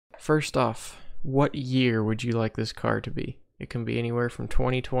First off, what year would you like this car to be? It can be anywhere from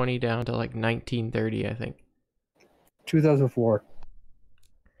 2020 down to like 1930, I think. 2004.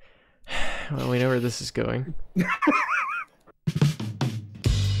 Well, we know where this is going.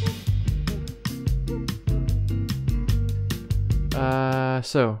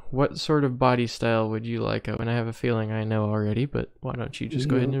 So, what sort of body style would you like? And I have a feeling I know already, but why don't you just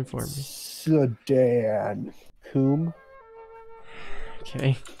go ahead and inform me? Sedan. Coom.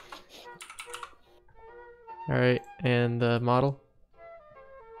 Okay. Alright, and the model?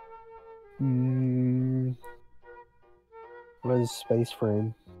 What is space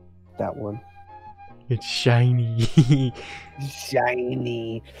frame? That one. It's shiny.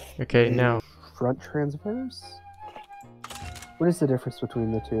 Shiny. Okay, now. Front transverse? What is the difference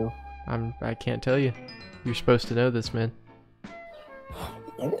between the two? I can't tell you. You're supposed to know this, man.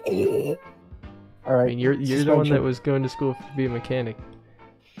 Alright. I mean, you're the one that was going to school to be a mechanic.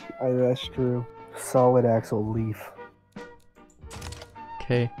 That's true. Solid axle leaf.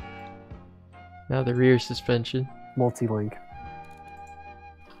 Okay. Now the rear suspension. Multi-link.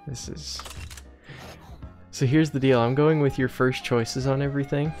 This is... So here's the deal. I'm going with your first choices on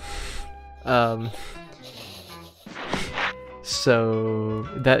everything. So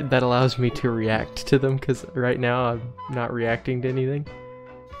that allows me to react to them, because right now I'm not reacting to anything.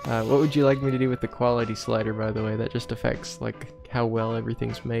 What would you like me to do with the quality slider, by the way? That just affects like how well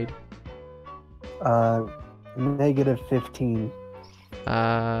everything's made. -15.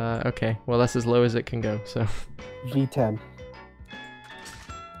 Okay. Well, that's as low as it can go, so. V10.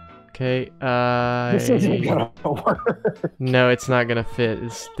 Okay, This isn't gonna work. No, it's not gonna fit.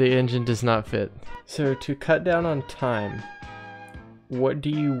 The engine does not fit. So to cut down on time, what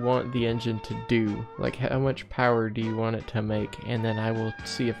do you want the engine to do? Like, how much power do you want it to make? And then I will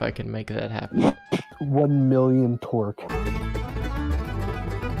see if I can make that happen. 1 million torque.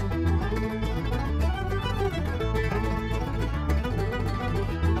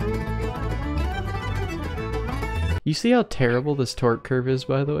 You see how terrible this torque curve is,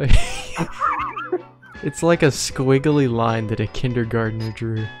 by the way? It's like a squiggly line that a kindergartner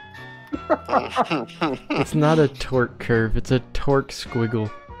drew. It's not a torque curve, it's a torque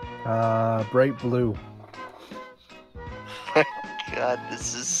squiggle. Bright blue. God,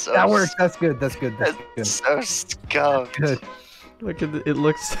 this is so... That works, that's good, that's good, that's good. So skunked. Good. Look at it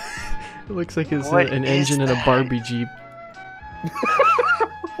looks it looks like it's What an is engine in a that? Barbie Jeep.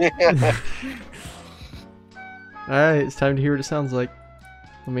 Alright, it's time to hear what it sounds like.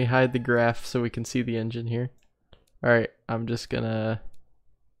 Let me hide the graph so we can see the engine here. Alright, I'm just gonna...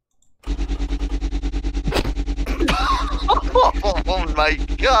 Oh my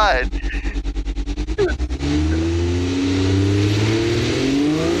god!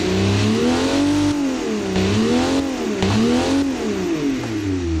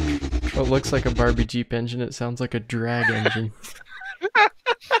 What looks like a Barbie Jeep engine, it sounds like a drag engine.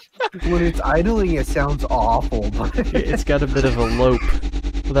 When it's idling, it sounds awful, but It's got a bit of a lope.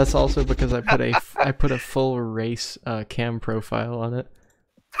 Well, that's also because I put a full race cam profile on it.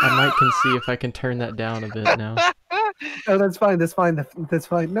 I might can see if I can turn that down a bit now. oh, that's fine. That's fine. That's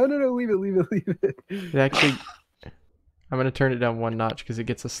fine. No, leave it, leave it, leave it. It actually, I'm gonna turn it down one notch because it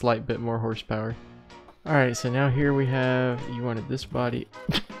gets a slight bit more horsepower. All right, so now here we have. You wanted this body.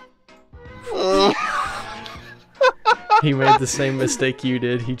 He made the same mistake you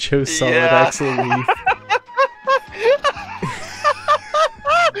did. He chose solid axle leaf.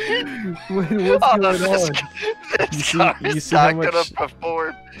 What's going on? You see how much?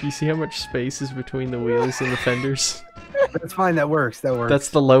 You see how much space is between the wheels and the fenders? That's fine. That works. That works. That's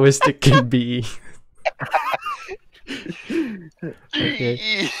the lowest it can be.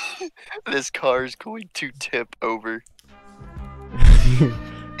 Okay. This car is going to tip over.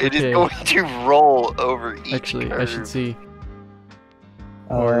 It is going to roll over each Actually, curve. I should see.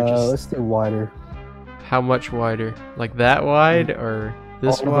 Or just let's do wider. how much wider? Like that wide or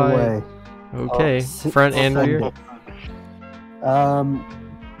this All the wide? way. Okay, front and rear.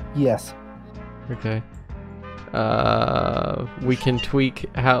 Yes. Okay. We can tweak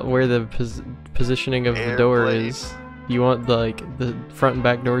where the positioning of the door is. You want the front and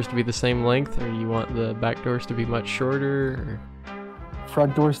back doors to be the same length, or you want the back doors to be much shorter? Or...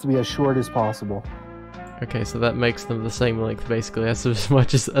 Front doors to be as short as possible. Okay, so that makes them the same length basically. That's as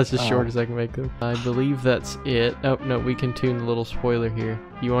short as I can make them. I believe that's it. Oh no, we can tune the little spoiler here.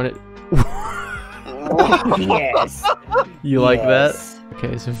 You want it? Yes. You like that?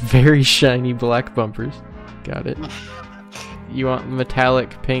 Okay, so very shiny black bumpers. Got it. You want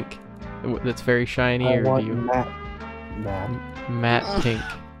metallic pink that's very shiny, I or want do you matte matte pink?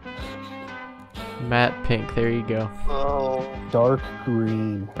 Matte pink, there you go. Oh. Dark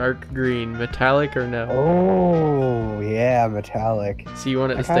green. Dark green, metallic or no? Oh, yeah, metallic. So you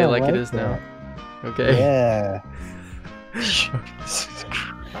want it I to stay kinda like it like is now? that. Okay. Yeah. Jesus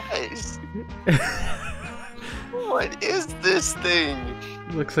Christ. What is this thing?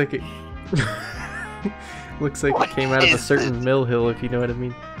 Looks like it. Looks like What it came out of a is certain this? mill hill, if you know what I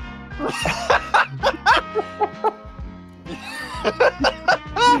mean.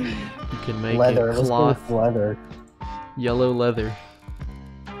 You can make Leather. it Let's go cloth, with leather. yellow leather.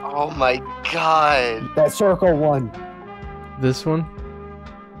 Oh my god. That circle one. This one?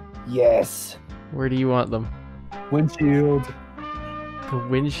 Yes. Where do you want them? Windshield. The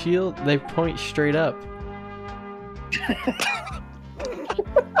windshield? They point straight up.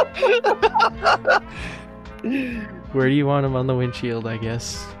 Where do you want them on the windshield, I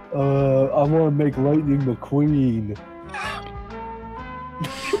guess? I want to make Lightning McQueen.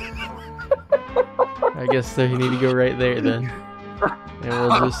 I guess so you need to go right there then. And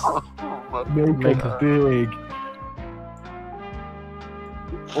we'll just... Make Make it big.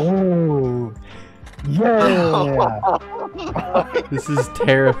 Oh. Yeah. This is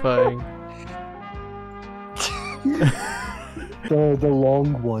terrifying. The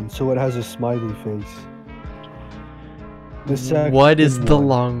long one, so it has a smiley face. The second What is the one.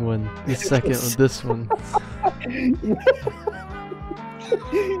 long one? The second one, this one.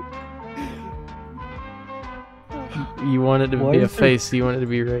 You want it to Why be a is it- face, so you want it to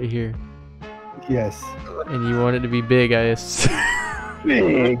be right here. Yes. And you want it to be big, I assume.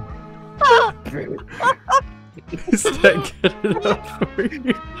 Big. Is that good enough for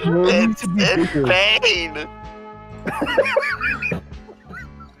you? No, it needs It's to be in bigger. pain.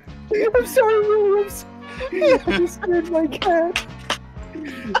 I'm sorry, Wolves. I scared my cat.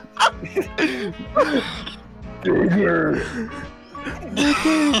 Bigger.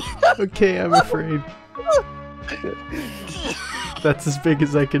 Okay, I'm afraid. That's as big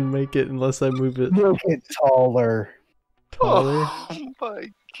as I can make it unless I move it Make it taller. taller. Oh my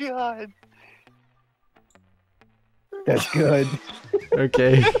god. That's good.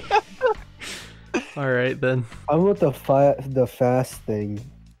 Okay. Alright then. I want the fast thing.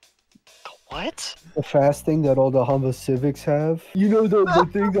 What? The fast thing that all the Honda Civics have. You know the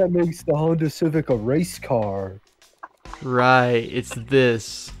thing that makes the Honda Civic a race car. Right, it's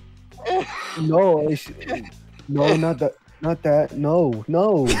this. No, no, not that. Not that. No,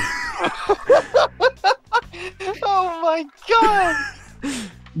 no. Oh my god.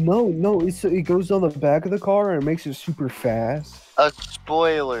 No, no. It goes on the back of the car and it makes it super fast. A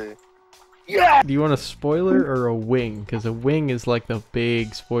spoiler. Yeah. Do you want a spoiler or a wing? Because a wing is like the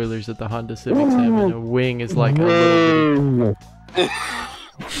big spoilers that the Honda Civics have, and a wing is like a little bitty.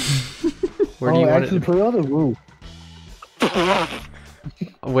 Where do you want actually it? put it on the roof.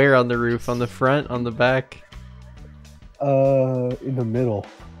 Where on the roof? On the front? On the back? In the middle.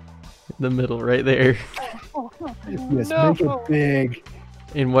 In the middle, right there. Yes, No. make it big.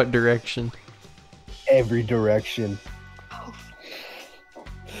 In what direction? Every direction.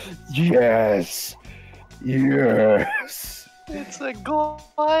 Yes. Yes. It's a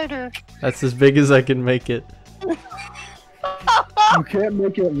glider. That's as big as I can make it. You can't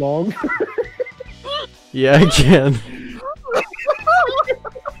make it long. Yeah, I can.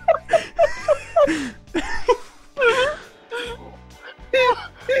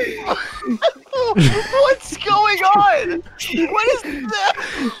 What's going on? What is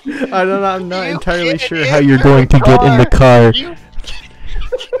that? I don't know. I'm not You entirely can't sure how you're enter going to the get in the car. You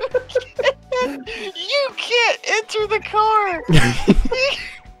can't enter the car.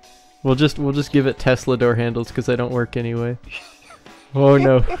 We'll just give it Tesla door handles because they don't work anyway. Oh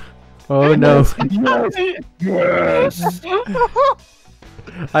no. Oh no. Yes. Yes.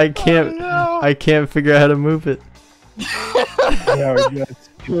 I can't no. I can't figure out how to move it. Yeah, that's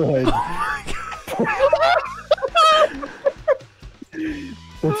good.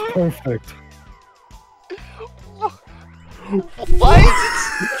 That's perfect. Why is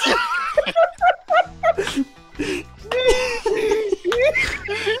it?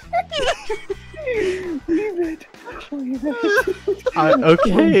 Leave it. Leave it.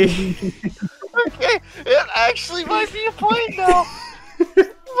 Okay. Okay, it actually might be a plane now.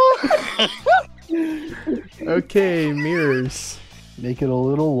 Okay, mirrors. Make it a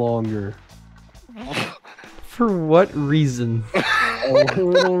little longer. For what reason? A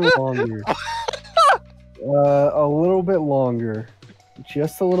little longer. A little bit longer.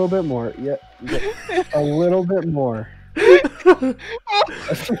 Just a little bit more. Yeah, a little bit more. I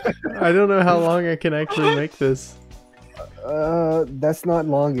don't know how long I can actually make this. That's not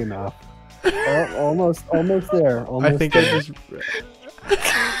long enough. Almost there. Almost I think there. I just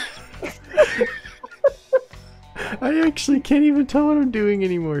I actually can't even tell what I'm doing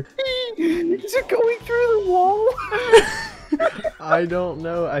anymore. Is it going through the wall? I don't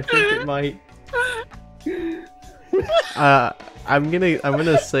know. I think it might. I'm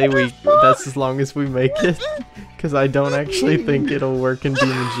gonna say that's as long as we make it, because I don't actually think it'll work in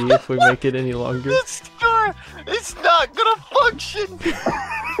DMG if we make it any longer. This car is not gonna function.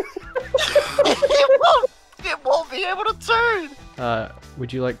 It won't be able to turn.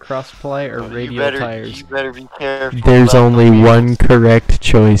 Would you like crossplay or radial you better, tires? You better be careful. There's about only the one wheels. correct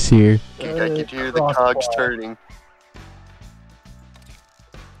choice here. I can hear the cogs turning.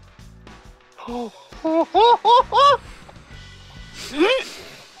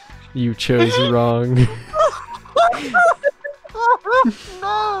 You chose wrong. No.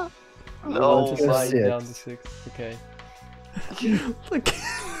 No. No. Just Slide six. down to 6. Okay. Look.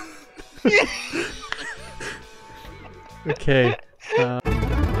 Okay.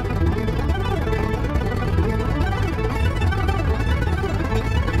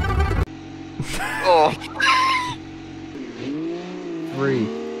 Oh. 3,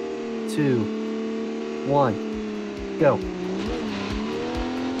 2, 1, go.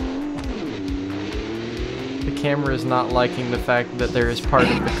 The camera is not liking the fact that there is part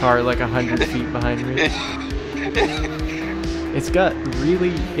of the car like 100 feet behind me.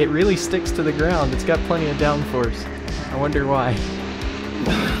 It really sticks to the ground. It's got plenty of downforce. I wonder why.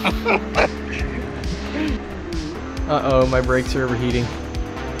 Uh-oh, my brakes are overheating.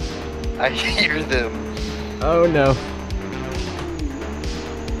 I hear them. Oh no.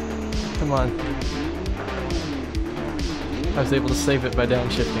 Come on. I was able to save it by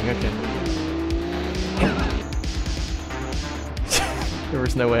downshifting, okay. There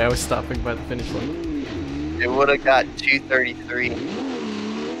was no way I was stopping by the finish line. It would have got 233.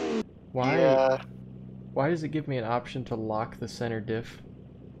 Why? Yeah. Why does it give me an option to lock the center diff?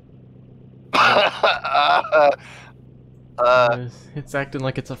 It's acting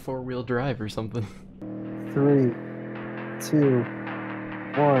like it's a 4-wheel drive or something. 3, 2,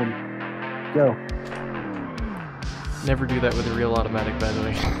 1, go. Never do that with a real automatic, by the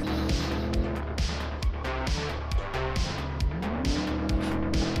way.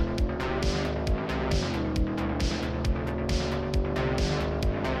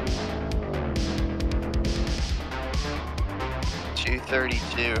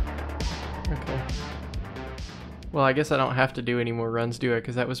 $232. Okay. Well, I guess I don't have to do any more runs, do I?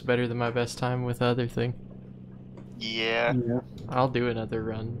 Because that was better than my best time with the other thing. Yeah. Yeah. I'll do another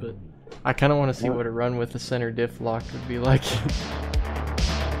run, but I kind of want to see what a run with the center diff locked would be like.